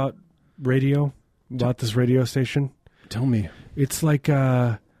like about radio? About this radio station? Tell me. It's like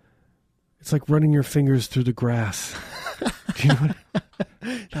running your fingers through the grass. Do you know what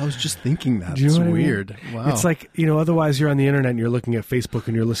I was just thinking that. Do you know what weird. I mean? Wow. It's like, you know, otherwise you're on the internet and you're looking at Facebook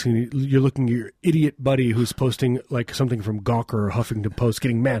and you're looking at your idiot buddy who's posting like something from Gawker or Huffington Post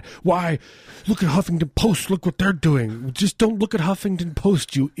getting mad. Why? Look at Huffington Post. Look what they're doing. Just don't look at Huffington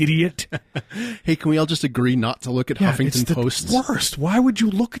Post, you idiot. Hey, can we all just agree not to look at Huffington Post? It's the worst. Why would you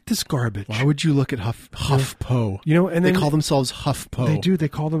look at this garbage? Why would you look at HuffPo? You know, and they call themselves HuffPo. They do. They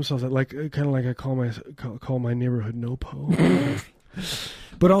call themselves that, like kind of like I call my neighborhood NoPo.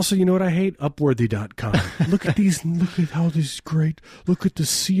 But also, you know what I hate? Upworthy.com. Look at how this is great. Look at the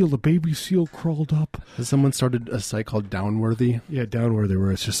seal. The baby seal crawled up. Has someone started a site called Downworthy? Yeah, Downworthy,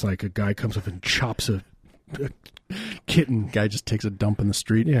 where it's just like a guy comes up and chops a kitten. Guy just takes a dump in the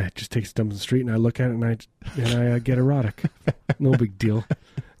street. Yeah, just takes a dump in the street, and I look at it and I get erotic. No big deal.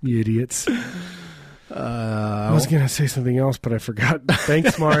 You idiots. I was going to say something else, but I forgot.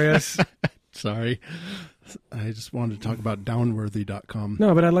 Thanks, Marius. Sorry. I just wanted to talk about downworthy.com.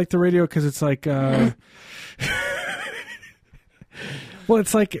 No, but I like the radio because it's like, well,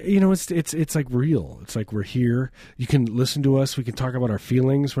 it's like, you know, it's like real. It's like we're here. You can listen to us. We can talk about our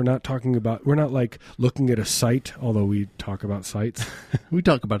feelings. We're not like looking at a site, although we talk about sites. We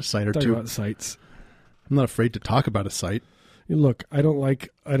talk about a site or two. About sites. I'm not afraid to talk about a site. Look, I don't like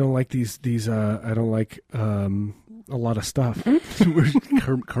a lot of stuff. We're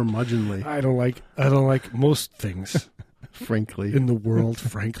curmudgeonly. I don't like most things, frankly, in the world.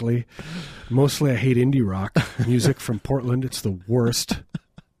 Frankly, mostly I hate indie rock music from Portland. It's the worst.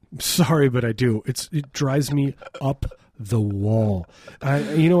 I'm sorry, but I do. It drives me up the wall.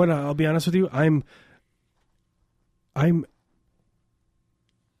 You know what? I'll be honest with you. I'm.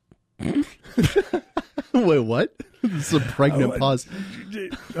 Wait, what? This is a pregnant pause.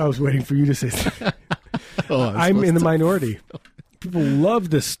 I was waiting for you to say something. Oh, I'm in the minority. People love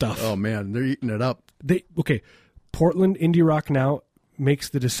this stuff. Oh man, they're eating it up. Portland indie rock now makes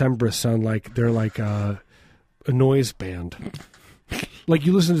the Decemberists sound like they're like a noise band. Like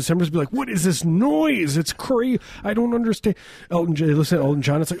you listen to Decemberists, be like, "What is this noise? It's crazy. I don't understand." Listen to Elton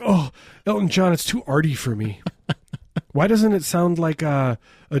John. It's like, "Oh, Elton John, it's too arty for me." Why doesn't it sound like a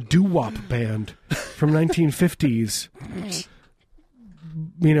doo-wop band from 1950s?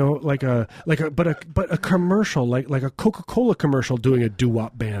 You know, but a commercial, like a Coca-Cola commercial doing a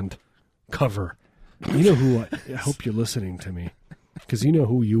doo-wop band cover. You know who? I hope you're listening to me, because you know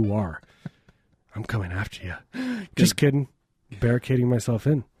who you are. I'm coming after you. Just kidding. Barricading myself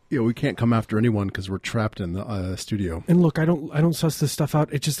in. Yeah, we can't come after anyone because we're trapped in the studio. And look, I don't suss this stuff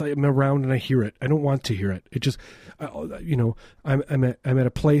out. It just I'm around and I hear it. I don't want to hear it. It just, I'm at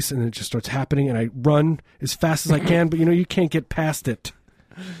a place and it just starts happening and I run as fast as I can. But you can't get past it.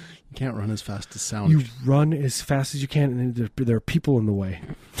 You can't run as fast as sound. You run as fast as you can, and there are people in the way.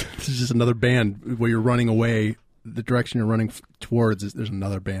 This is just another band where you're running away. The direction you're running towards there's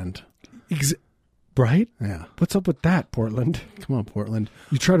another band. Right? Yeah. What's up with that, Portland? Come on, Portland.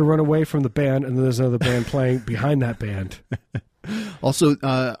 You try to run away from the band, and then there's another band playing behind that band. Also,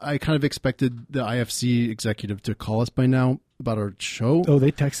 I kind of expected the IFC executive to call us by now about our show. Oh,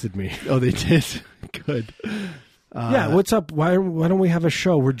 they texted me. Oh, they did? Good. Yeah, what's up? Why don't we have a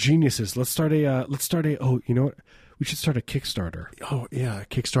show? We're geniuses. Let's start a. Oh, you know what? We should start a Kickstarter. Oh yeah,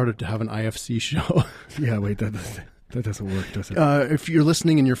 Kickstarter to have an IFC show. Yeah, wait, that doesn't work, does it? If you're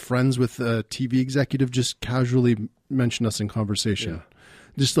listening and you're friends with a TV executive, just casually mention us in conversation. Yeah.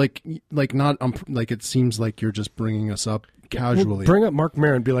 Just like not like it seems like you're just bringing us up casually. Well, bring up Mark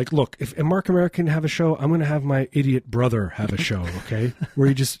Maron. Be like, look, if Mark Maron can have a show, I'm going to have my idiot brother have a show. Okay, where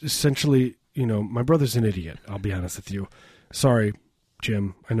you just essentially, my brother's an idiot. I'll be honest with you. Sorry,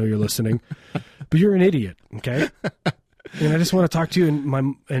 Jim. I know you're listening, but you're an idiot. Okay, and I just want to talk to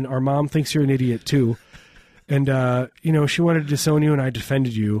you. And our mom thinks you're an idiot too. And, she wanted to disown you, and I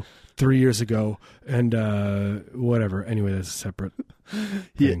defended you 3 years ago, and whatever. Anyway, that's a separate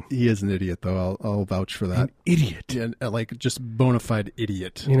thing. He is an idiot, though. I'll vouch for that. An idiot. Yeah, like just bona fide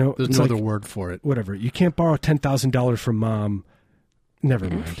idiot. There's no other word for it. Whatever. You can't borrow $10,000 from mom. Never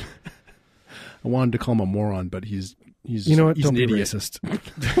mind. I wanted to call him a moron, but he's Don't an be idiot. Racist.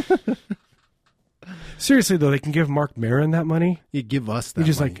 Seriously, though, they can give Mark Maron that money. You give us that He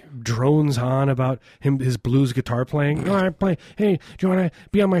just money. drones on about his blues guitar playing. Oh, I play. Hey, do you want to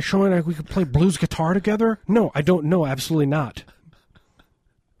be on my show and we could play blues guitar together? No, I don't know. Absolutely not.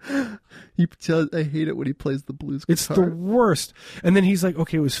 I hate it when he plays the blues guitar. It's the worst. And then he's like,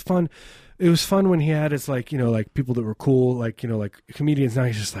 okay, it was fun. It was fun when he had his like people that were cool, like comedians. Now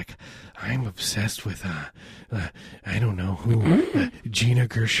he's just like, I'm obsessed with I don't know who, Gina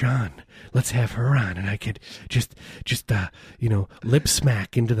Gershon. Let's have her on, and I could just lip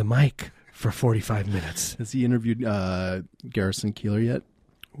smack into the mic for 45 minutes. Has he interviewed Garrison Keillor yet?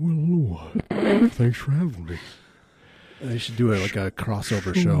 Well, thanks for having me. They should do it like a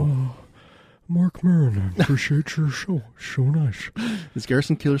crossover show. Mark Maron, I appreciate your show. So nice. Is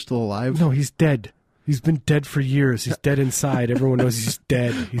Garrison Keillor still alive? No, he's dead. He's been dead for years. He's dead inside. Everyone knows he's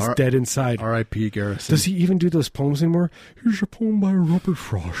dead. He's dead inside. R.I.P. Garrison. Does he even do those poems anymore? Here's a poem by Robert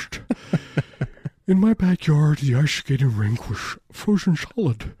Frost. In my backyard, the ice skating rink was frozen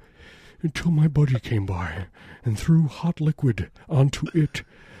solid until my buddy came by and threw hot liquid onto it,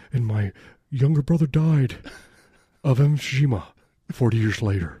 and my younger brother died of emphysema 40 years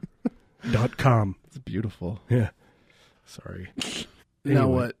later. .com. It's beautiful. Yeah. Sorry. Now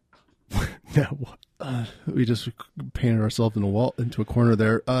what? Now what? We just painted ourselves into a corner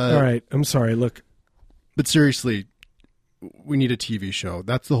there. All right. I'm sorry. Look. But seriously, we need a TV show.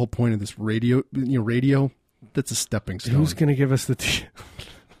 That's the whole point of this radio. Radio. That's a stepping stone. Who's going to give us the?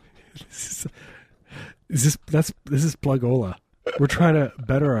 This is Plugola. We're trying to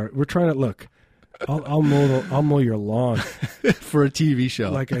better We're trying to look. I'll mow your lawn for a TV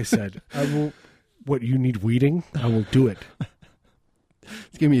show. Like I said, I will. What you need weeding? I will do it.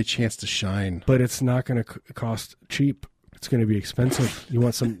 It's giving me a chance to shine. But it's not going to cost cheap. It's going to be expensive. You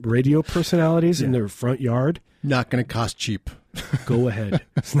want some radio personalities in their front yard? Not going to cost cheap. Go ahead.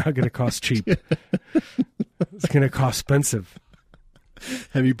 It's not going to cost cheap. It's going to cost expensive.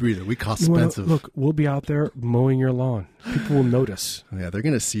 Heavy breather. We cost expensive. Look, we'll be out there mowing your lawn. People will notice. Yeah, they're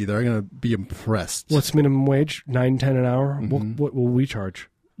going to see. They're going to be impressed. What's minimum wage? $9.10 an hour? Mm-hmm. What will we charge?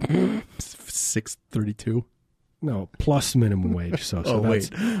 $6.32. No, plus minimum wage. So wait,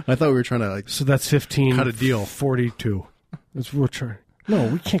 I thought we were trying to So that's 15. Cut a deal. 42. That's what we're trying. No,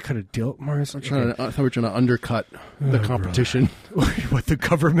 we can't cut a deal, Mars. I thought we were trying to undercut the competition. What, the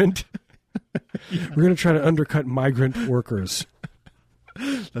government? We're going to try to undercut migrant workers.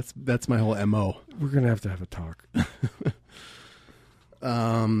 That's my whole MO. We're going to have a talk.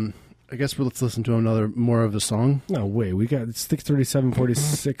 I guess let's listen to more of the song. No way. We got, it's 6:37,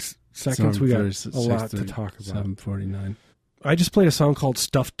 46 seconds. We got a lot to talk about. 7:49. I just played a song called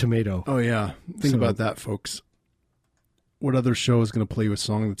Stuffed Tomato. Oh, yeah. Think about that, folks. What other show is going to play you a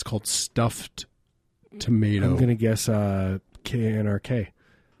song that's called Stuffed Tomato? I'm going to guess KNRK.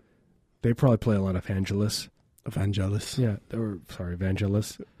 They probably play a lot of Vangelis. Evangelis. Yeah.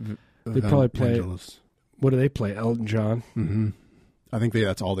 Vangelis. They probably play. Evangelis. What do they play? Elton John? Mm-hmm. I think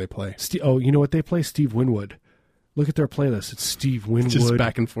that's all they play. You know what they play? Steve Winwood. Look at their playlist. It's Steve Winwood. Just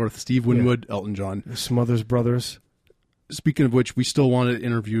back and forth. Steve Winwood, Elton John. Smothers Brothers. Speaking of which, we still want to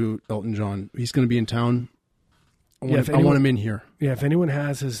interview Elton John. He's going to be in town. I want him in here. Yeah, if anyone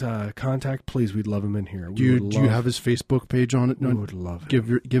has his contact, please, we'd love him in here. Do you have his Facebook page on it? We would love Give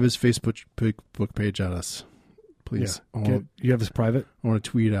his Facebook page at us, please. Yeah. You have his private? I want to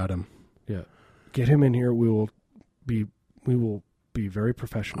tweet at him. Yeah. Get him in here. We will be very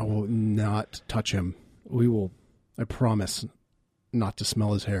professional. I will not touch him. We will. I promise not to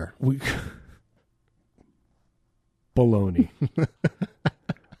smell his hair. Baloney.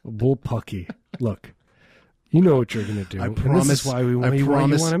 Bullpucky. Look. You know what you're going to do. I promise. This is why you want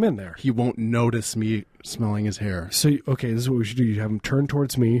him in there. He won't notice me smelling his hair. So, okay, this is what we should do. You have him turn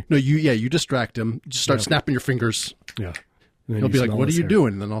towards me. No, you distract him. Just start snapping your fingers. Yeah. He'll be like, "What are you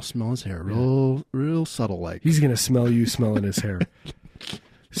doing?" And then I'll smell his hair. Real subtle like. He's going to smell you smelling his hair.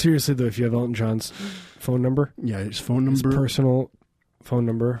 Seriously, though, if you have Elton John's phone number. Yeah, his phone number. His personal phone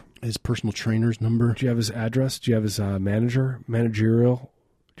number. His personal trainer's number. Do you have his address? Do you have his managerial?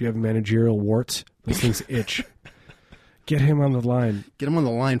 Do you have managerial warts? Those things itch. Get him on the line. Get him on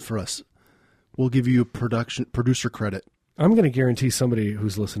the line for us. We'll give you producer credit. I'm going to guarantee somebody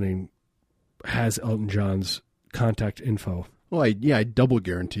who's listening has Elton John's contact info. Well, I double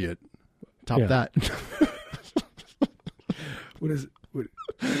guarantee it. Top that. What does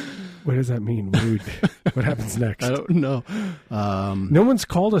that mean? What happens next? I don't know. No one's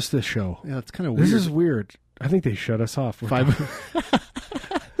called us this show. Yeah, it's kind of weird. This is weird. I think they shut us off.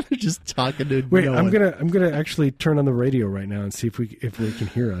 They're just talking to Wait, I'm gonna actually turn on the radio right now and see if we can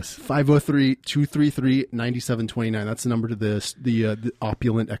hear us. 503-233-9729. That's the number to the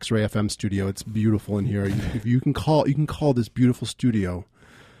opulent X-Ray FM studio. It's beautiful in here. If you can call this beautiful studio.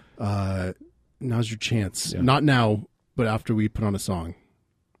 Now's your chance. Yeah. Not now, but after we put on a song.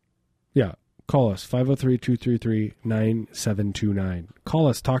 Yeah. Call us, 503-233-9729. Call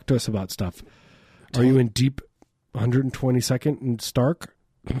us, talk to us about stuff. Are you in deep 122nd and Stark?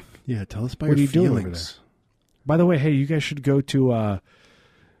 Yeah, tell us about what your are you feelings. doing over there? By the way, hey, you guys should go to,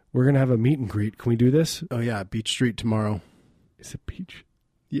 we're going to have a meet and greet. Can we do this? Oh, yeah, Beach Street tomorrow. Is it Beach?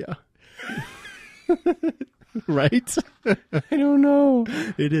 Yeah. Right? I don't know.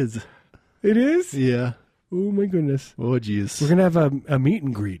 It is. It is? Yeah. Oh, my goodness. Oh, jeez. We're going to have a meet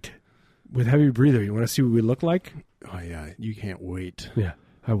and greet with Heavy Breather. You want to see what we look like? Oh, yeah. You can't wait. Yeah,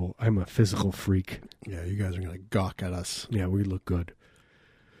 I will. I'm a physical freak. Yeah, you guys are going to gawk at us. Yeah, we look good.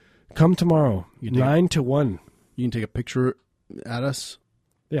 Come tomorrow, 9 to 1. You can take a picture at us.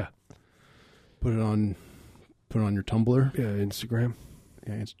 Yeah. Put it on your Tumblr. Yeah, Instagram.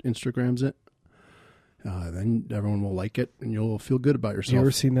 Yeah, Instagram's it. Then everyone will like it, and you'll feel good about yourself. You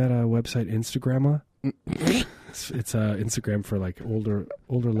ever seen that website, Instagramma? It's Instagram for like older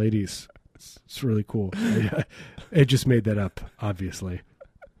ladies. It's really cool. I just made that up, obviously.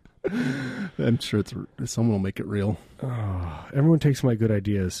 I'm sure someone will make it real. Oh, everyone takes my good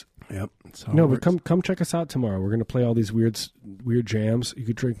ideas. Yep. No, but come check us out tomorrow. We're going to play all these weird jams. You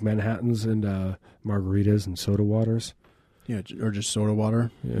could drink Manhattans and margaritas and soda waters. Yeah, or just soda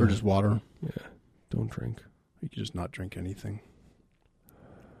water, or just water. Yeah, don't drink. You could just not drink anything.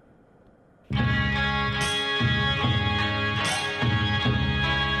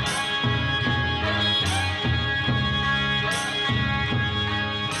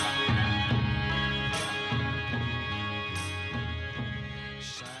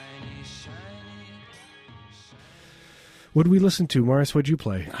 What did we listen to? Marius, what'd you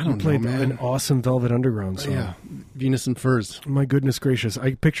play? I don't know, played man. An awesome Velvet Underground song. Yeah, Venus and Furs. My goodness gracious.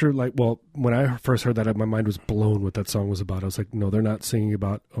 I pictured when I first heard that, my mind was blown what that song was about. I was like, no, they're not singing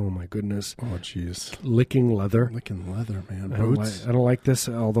about, oh my goodness. Oh, jeez. Licking leather. Licking leather, man. I don't like this,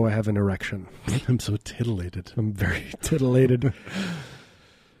 although I have an erection. I'm so titillated. I'm very titillated.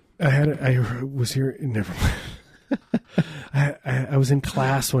 I was here, never mind. I was in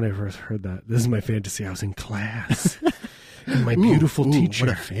class when I first heard that. This is my fantasy. I was in class. And my beautiful teacher.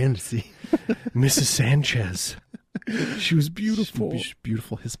 What a fantasy. Mrs. Sanchez. She was beautiful.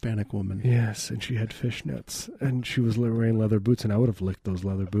 Beautiful Hispanic woman. Yes, and she had fishnets, and she was wearing leather boots, and I would have licked those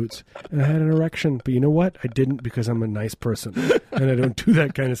leather boots. And I had an erection, but you know what? I didn't because I'm a nice person, and I don't do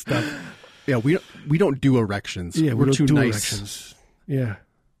that kind of stuff. Yeah, we don't do erections. Yeah, we're we too don't do nice. erections. Yeah,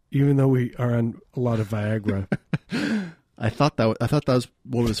 even though we are on a lot of Viagra. I thought that was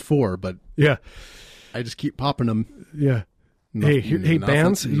what it was for, but Yeah, I just keep popping them. Yeah. Nothing, Hey,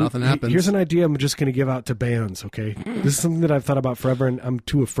 bands. Nothing happens. Here's an idea I'm just going to give out to bands, okay? This is something that I've thought about forever, and I'm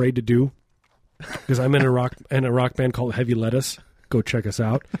too afraid to do because I'm in a rock band called Heavy Lettuce. Go check us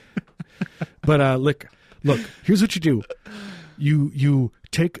out. But look, here's what you do. You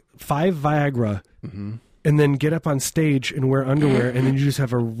take 5 Viagra and then get up on stage and wear underwear, and then you just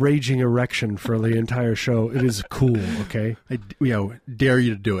have a raging erection for the entire show. It is cool, okay? I dare you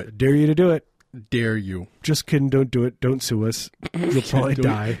to do it. Dare you to do it. Dare you. Just kidding. Don't do it. Don't sue us. You'll probably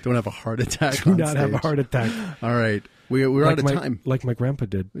die. Don't have a heart attack. Do on not stage. have a heart attack. All right. We're out of time. Like my grandpa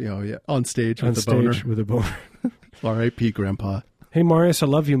did. Yeah. On stage On with a stage boner. with a boner. R.I.P. Grandpa. Hey, Marius, I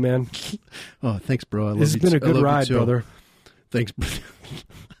love you, man. Oh, thanks, bro. I love This has you been a too. I good love you ride, too. brother. Thanks.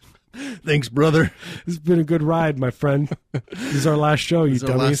 Thanks, brother. This has been a good ride, my friend. This is our last show, you This is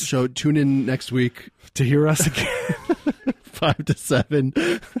our last dummies. show. Tune in next week, To hear us again. 5 to 7.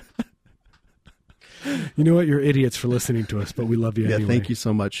 You know what? You're idiots for listening to us, but we love you Yeah, anyway. thank you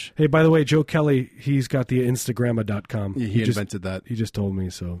so much. Hey, by the way, Joe Kelly, he's got the Instagramma.com. Yeah, he invented that. He just told me,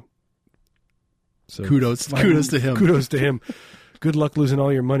 so Kudos to him. Kudos to him. Good luck losing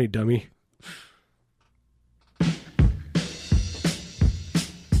all your money, dummy.